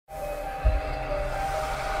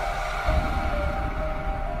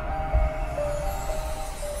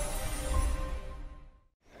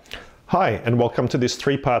Hi, and welcome to this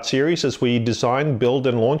three-part series as we design, build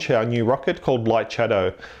and launch our new rocket called L1ght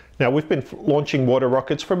Shadow. Now, we've been launching water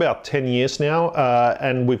rockets for about 10 years now,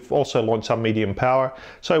 and we've also launched some medium power.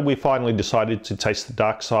 So we finally decided to taste the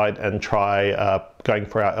dark side and try going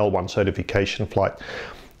for our L1 certification flight.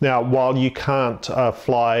 Now, while you can't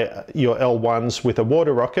fly your L1s with a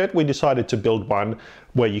water rocket, we decided to build one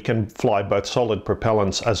where you can fly both solid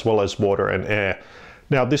propellants as well as water and air.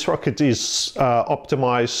 Now, this rocket is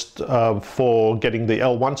optimized for getting the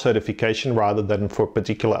L1 certification rather than for a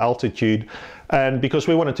particular altitude. And because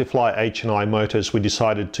we wanted to fly H&I motors, we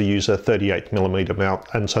decided to use a 38mm mount.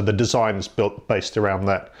 And so the design is built based around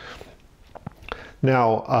that.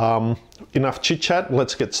 Now, enough chit chat,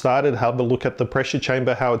 let's get started, have a look at the pressure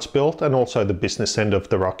chamber, how it's built, and also the business end of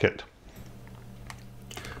the rocket.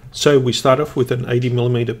 So we start off with an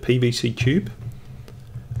 80mm PVC tube.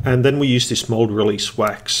 And then we use this mold release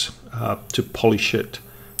wax to polish it.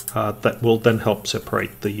 That will then help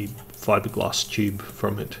separate the fiberglass tube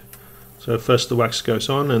from it. So first the wax goes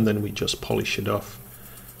on and then we just polish it off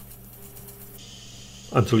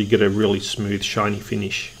until you get a really smooth, shiny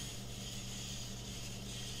finish.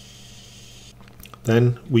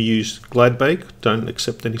 Then we use Glad Bake, don't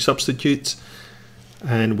accept any substitutes,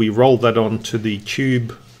 and we roll that onto the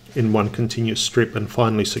tube in one continuous strip and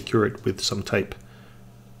finally secure it with some tape.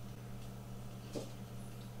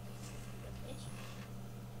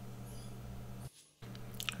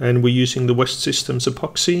 And we're using the West Systems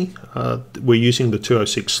epoxy. We're using the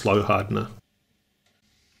 206 slow hardener.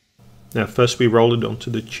 Now first we roll it onto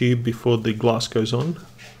the tube before the glass goes on.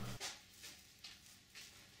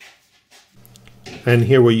 And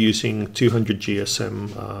here we're using 200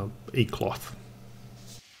 GSM e-cloth.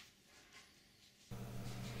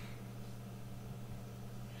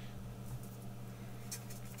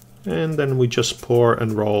 And then we just pour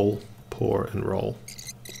and roll, pour and roll.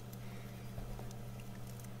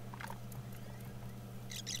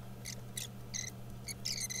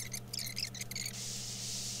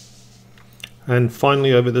 And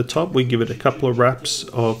finally over the top we give it a couple of wraps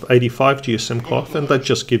of 85 GSM cloth, and that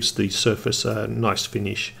just gives the surface a nice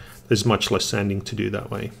finish. There's much less sanding to do that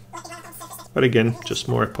way. But again, just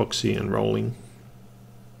more epoxy and rolling.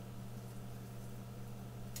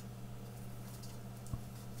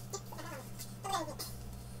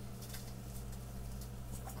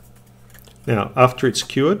 Now after it's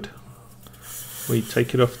cured, we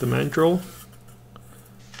take it off the mandrel.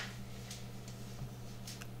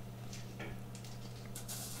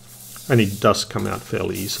 And it does come out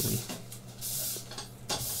fairly easily.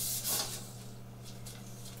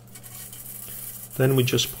 Then we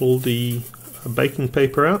just pull the baking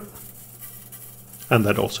paper out, and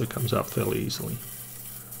that also comes out fairly easily.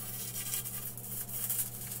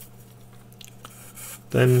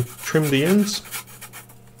 Then trim the ends,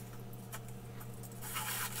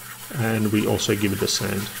 and we also give it a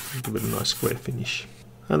sand, give it a nice square finish.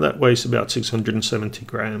 And that weighs about 670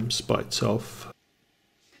 grams by itself.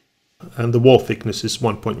 And the wall thickness is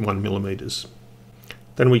 1.1 millimeters.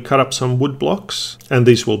 Then we cut up some wood blocks, and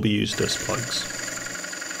these will be used as plugs.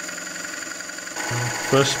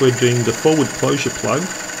 First we're doing the forward closure plug.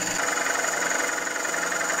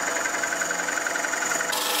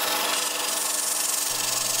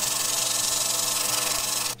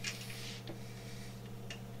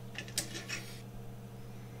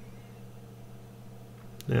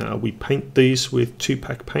 Now we paint these with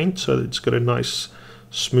 2-pack paint so that it's got a nice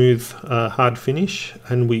smooth hard finish,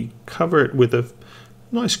 and we cover it with a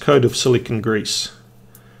nice coat of silicone grease.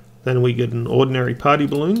 Then we get an ordinary party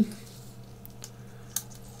balloon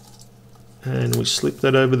and we slip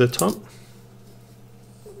that over the top,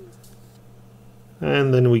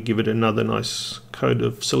 and then we give it another nice coat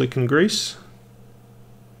of silicone grease,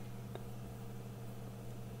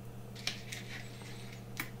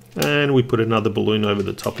 and we put another balloon over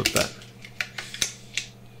the top of that.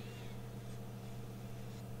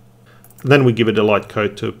 Then we give it a light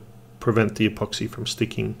coat to prevent the epoxy from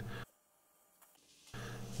sticking.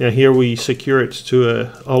 Now here we secure it to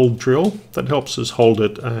an old drill that helps us hold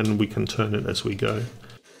it, and we can turn it as we go.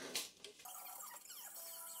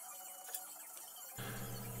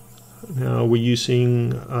 Now we're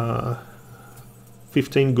using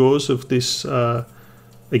 15 gauze of this,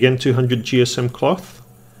 again 200 GSM cloth,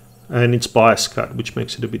 and it's bias cut, which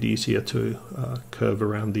makes it a bit easier to curve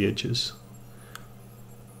around the edges.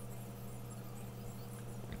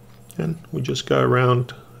 And we just go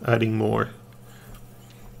around adding more,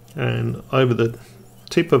 and over the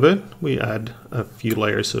tip of it we add a few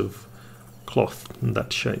layers of cloth in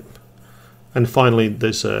that shape. And finally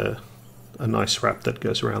there's a nice wrap that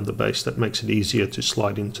goes around the base that makes it easier to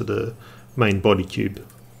slide into the main body tube.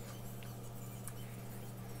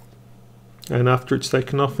 And after it's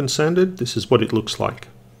taken off and sanded, this is what it looks like.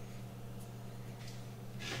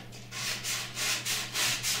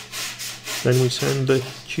 Then we sand the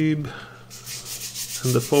tube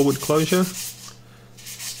and the forward closure.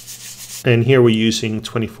 And here we're using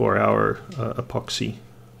 24-hour epoxy,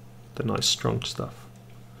 the nice strong stuff.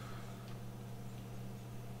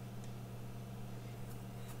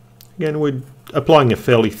 Again, we're applying a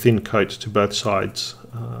fairly thin coat to both sides,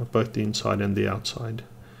 both the inside and the outside.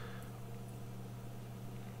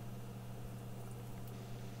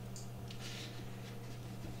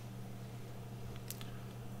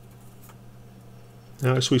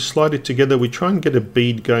 Now as we slide it together, we try and get a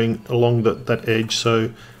bead going along that edge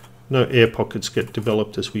so no air pockets get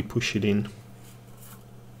developed as we push it in.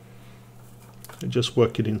 And just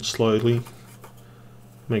work it in slowly.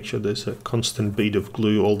 Make sure there's a constant bead of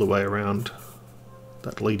glue all the way around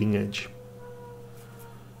that leading edge.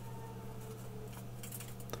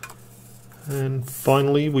 And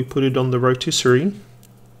finally we put it on the rotisserie.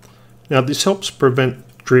 Now this helps prevent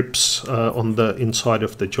drips on the inside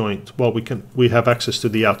of the joint. While we have access to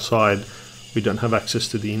the outside, we don't have access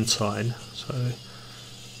to the inside. So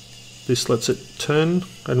this lets it turn,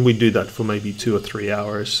 and we do that for maybe 2 or 3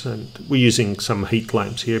 hours. And we're using some heat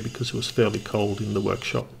lamps here because it was fairly cold in the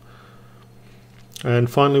workshop. And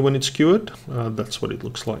finally, when it's cured, that's what it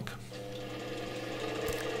looks like.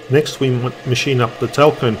 Next, we machine up the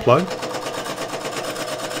tail cone plug.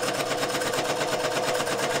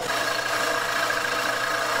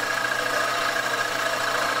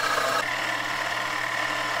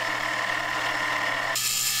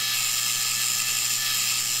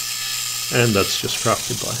 And that's just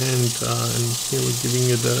crafted by hand, and here we're giving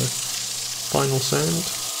it a final sand.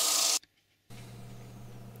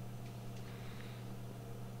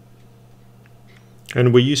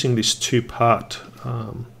 And we're using this two-part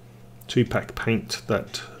 2-pack paint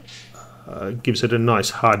that gives it a nice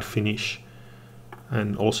hard finish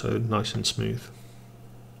and also nice and smooth.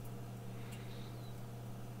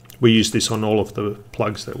 We use this on all of the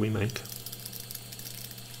plugs that we make.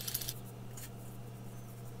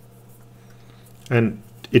 And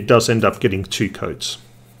it does end up getting 2 coats.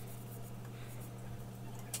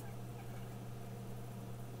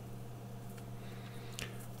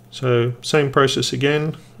 So same process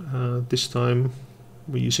again. This time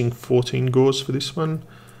we're using 14 gauze for this one.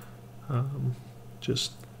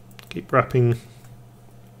 Just keep wrapping.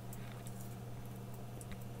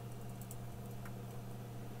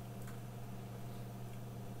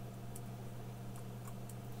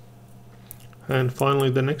 And finally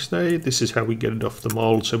the next day, this is how we get it off the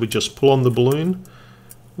mold. So we just pull on the balloon,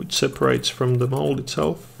 which separates from the mold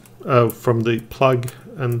itself, from the plug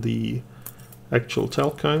and the actual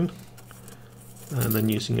tail cone. And then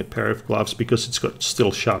using a pair of gloves, because it's got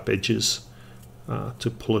still sharp edges, to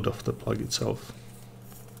pull it off the plug itself.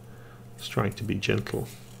 Just trying to be gentle.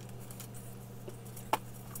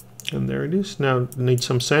 And there it is. Now it needs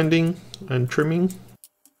some sanding and trimming.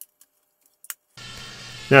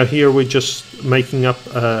 Now here we're just making up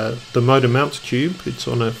the motor mount tube. It's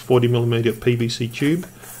on a 40mm PVC tube.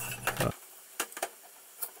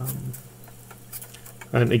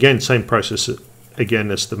 And again, same process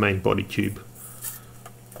again as the main body tube.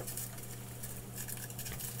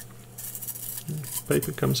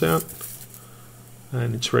 Paper comes out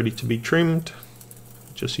and it's ready to be trimmed.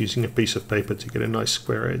 Just using a piece of paper to get a nice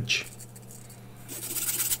square edge.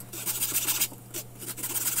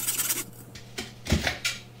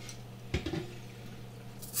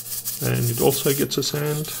 And it also gets a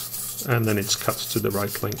sand, and then it's cut to the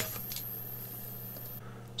right length.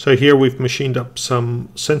 So here we've machined up some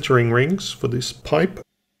centering rings for this pipe.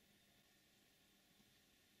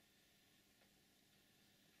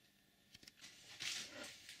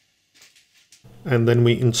 And then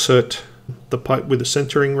we insert the pipe with the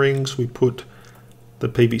centering rings. We put the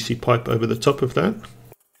PVC pipe over the top of that.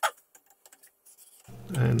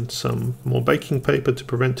 And some more baking paper to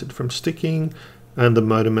prevent it from sticking. And the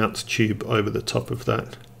motor mount tube over the top of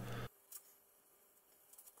that.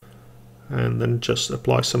 And then just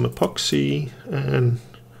apply some epoxy and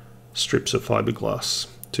strips of fiberglass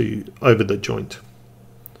over the joint.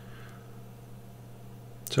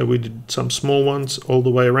 So we did some small ones all the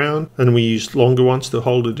way around, and we used longer ones to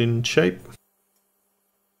hold it in shape.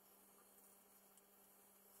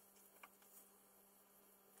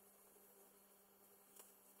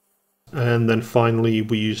 And then finally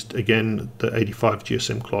we used again the 85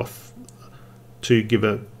 GSM cloth to give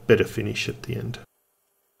a better finish at the end.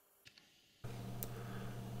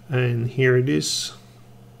 And here it is.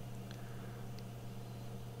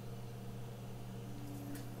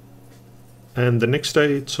 And the next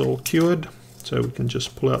day it's all cured, So we can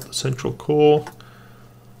just pull out the central core,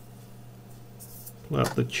 pull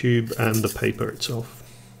out the tube and the paper itself.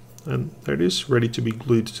 And there it is, ready to be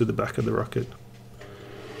glued to the back of the rocket.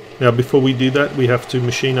 Now before we do that, we have to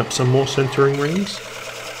machine up some more centering rings.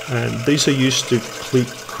 And these are used to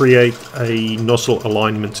create a nozzle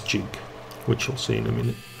alignment jig, which you'll see in a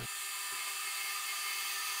minute.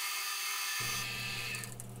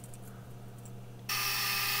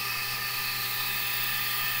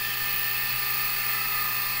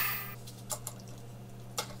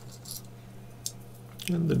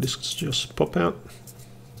 And the discs just pop out.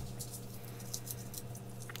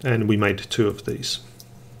 And we made 2 of these.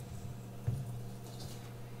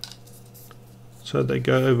 So they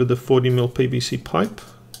go over the 40mm PVC pipe,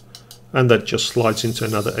 and that just slides into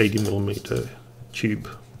another 80mm tube.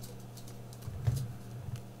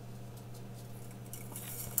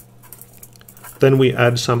 Then we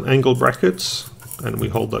add some angle brackets, and we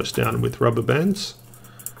hold those down with rubber bands.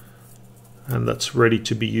 And that's ready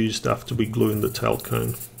to be used after we glue in the tail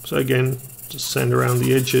cone. So again, just sand around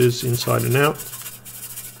the edges inside and out.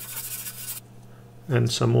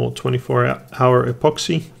 And some more 24-hour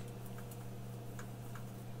epoxy.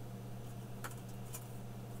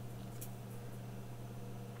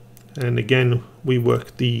 And again, we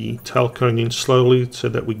work the tail cone in slowly so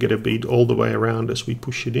that we get a bead all the way around as we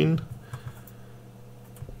push it in.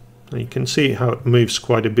 Now you can see how it moves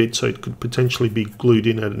quite a bit, so it could potentially be glued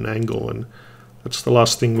in at an angle, and that's the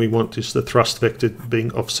last thing we want, is the thrust vector being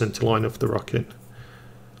off center line of the rocket.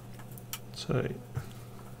 So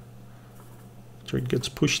after it gets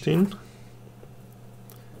pushed in,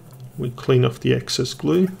 we clean off the excess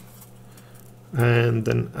glue and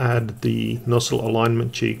then add the nozzle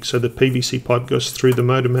alignment jig. So the PVC pipe goes through the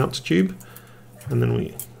motor mount tube, and then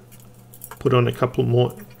we put on a couple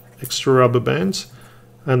more extra rubber bands,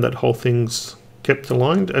 and that whole thing's kept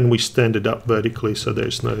aligned, and we stand it up vertically so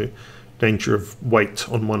there's no danger of weight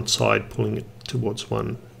on one side pulling it towards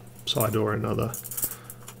one side or another.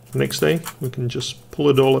 The next day we can just pull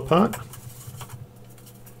it all apart,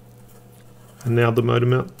 and now the motor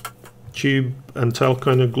mount tube and tail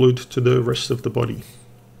cone are glued to the rest of the body.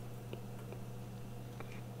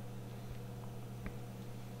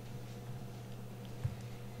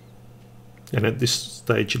 And at this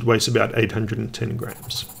stage it weighs about 810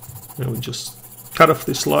 grams. Now we just cut off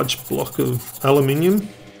this large block of aluminium,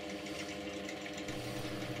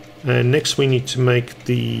 and next we need to make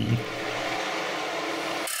the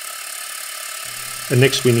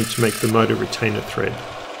motor retainer thread.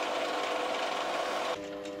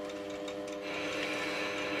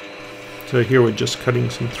 So here we're just cutting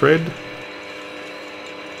some thread.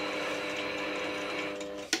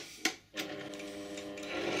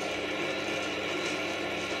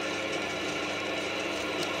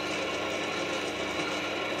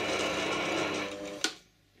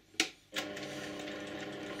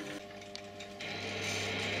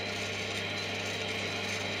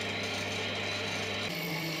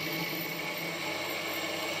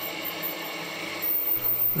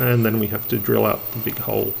 And then we have to drill out the big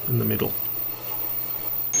hole in the middle.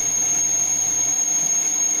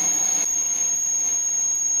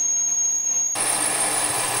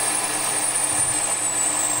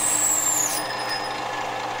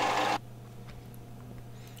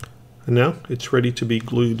 And now it's ready to be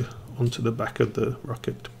glued onto the back of the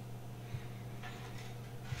rocket.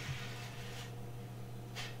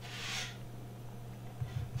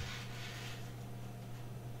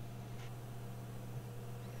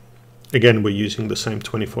 Again, we're using the same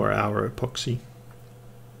 24-hour epoxy.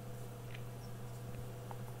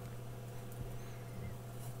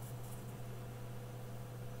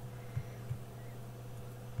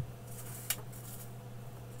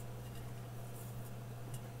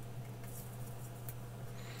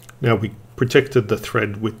 Now we protected the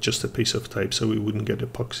thread with just a piece of tape so we wouldn't get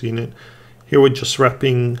epoxy in it. Here we're just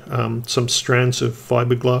wrapping some strands of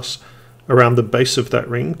fiberglass around the base of that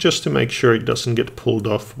ring, just to make sure it doesn't get pulled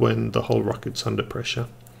off when the whole rocket's under pressure.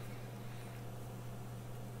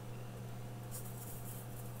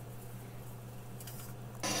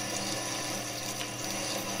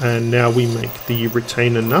 And now we make the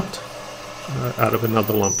retainer nut out of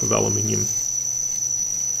another lump of aluminium.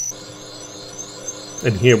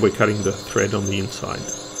 And here we're cutting the thread on the inside.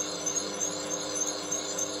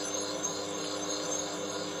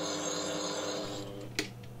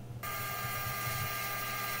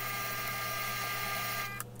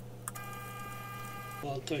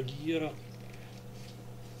 L1ght.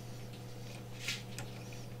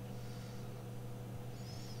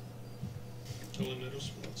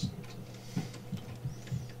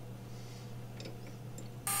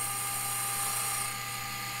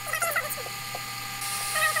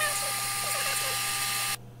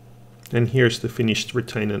 And here's the finished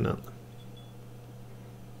retainer nut.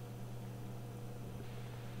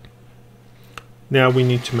 Now we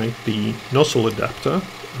need to make the nozzle adapter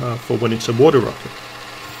for when it's a water rocket.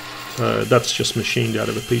 So that's just machined out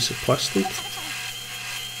of a piece of plastic.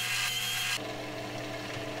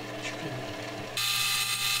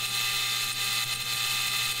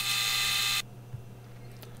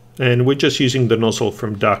 And we're just using the nozzle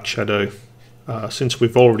from L1ght Shadow. Since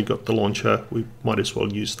we've already got the launcher, we might as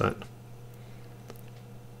well use that.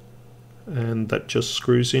 And that just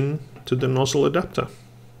screws in to the nozzle adapter.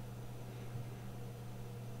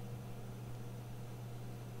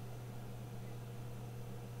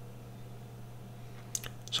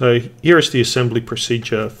 So here is the assembly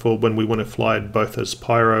procedure for when we want to fly it both as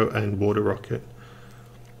Pyro and water rocket.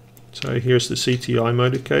 So here's the CTI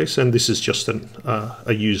motor case, and this is just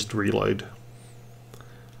a used reload.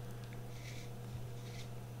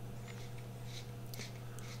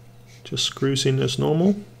 Just screws in as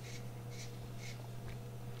normal.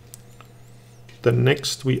 Then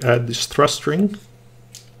next we add this thrust ring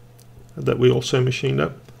that we also machined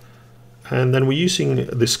up. And then we're using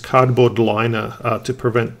this cardboard liner to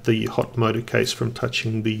prevent the hot motor case from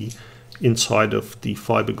touching the inside of the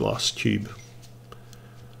fiberglass tube,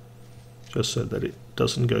 just so that it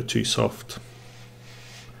doesn't go too soft.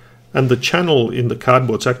 And the channel in the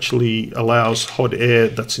cardboard actually allows hot air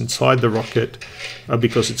that's inside the rocket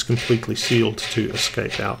because it's completely sealed to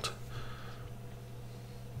escape out.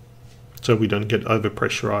 So we don't get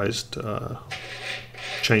overpressurized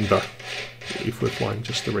chamber if we're flying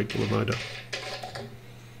just the regular motor.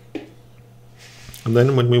 And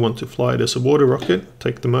then when we want to fly it as a water rocket,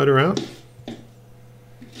 take the motor out,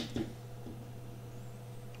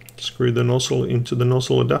 screw the nozzle into the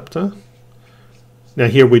nozzle adapter. Now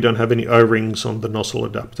here we don't have any O-rings on the nozzle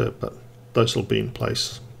adapter, but those will be in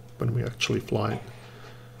place when we actually fly it.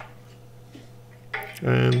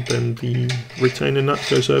 And then the retainer nut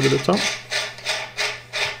goes over the top.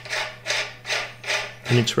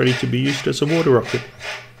 And it's ready to be used as a water rocket.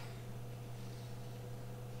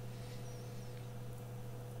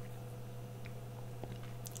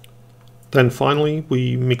 Then finally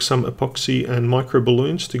we mix some epoxy and micro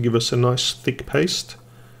balloons to give us a nice thick paste.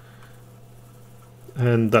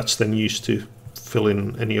 And that's then used to fill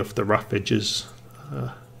in any of the rough edges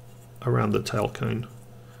around the tail cone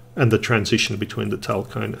and the transition between the tail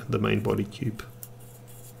cone and the main body cube.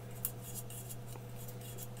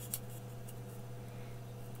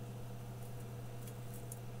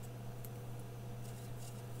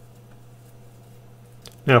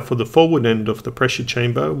 Now for the forward end of the pressure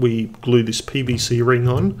chamber, we glue this PVC ring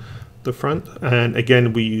on the front, and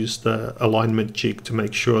again we use the alignment jig to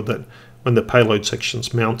make sure that when the payload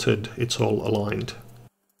section's mounted, it's all aligned.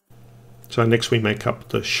 So next we make up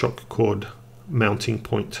the shock cord mounting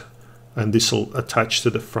point, and this will attach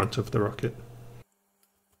to the front of the rocket.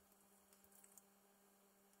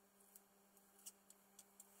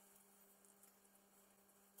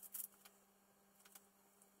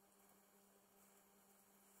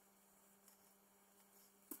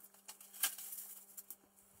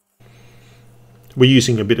 We're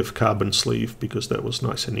using a bit of carbon sleeve because that was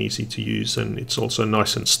nice and easy to use, and it's also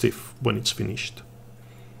nice and stiff when it's finished.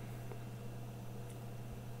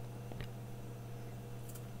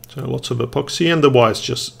 So lots of epoxy, and the wires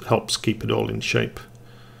just helps keep it all in shape.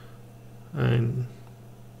 And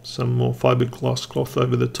some more fiberglass cloth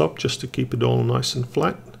over the top just to keep it all nice and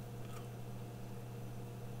flat.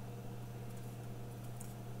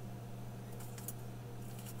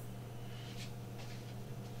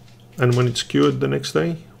 And when it's cured the next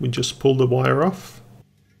day, we just pull the wire off.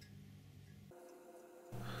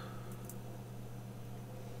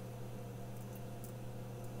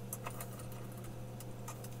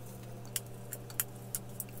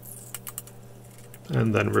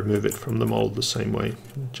 And then remove it from the mold the same way.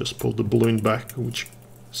 Just pull the balloon back, which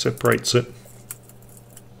separates it.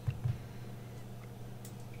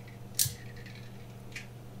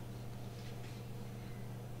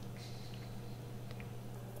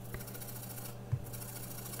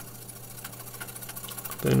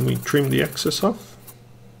 Then we trim the excess off,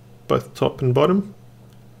 both top and bottom.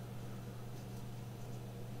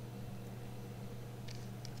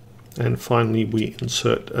 And finally we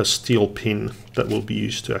insert a steel pin that will be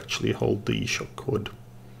used to actually hold the shock cord.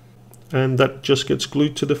 And that just gets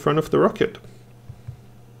glued to the front of the rocket.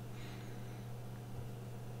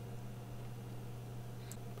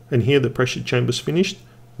 And here the pressure chamber's finished,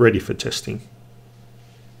 ready for testing.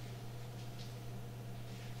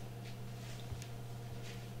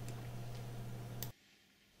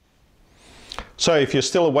 So if you're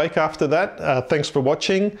still awake after that, thanks for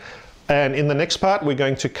watching. And in the next part, we're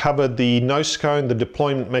going to cover the nose cone, the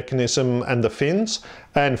deployment mechanism, and the fins,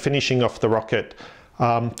 and finishing off the rocket.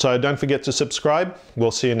 So don't forget to subscribe.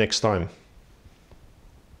 We'll see you next time.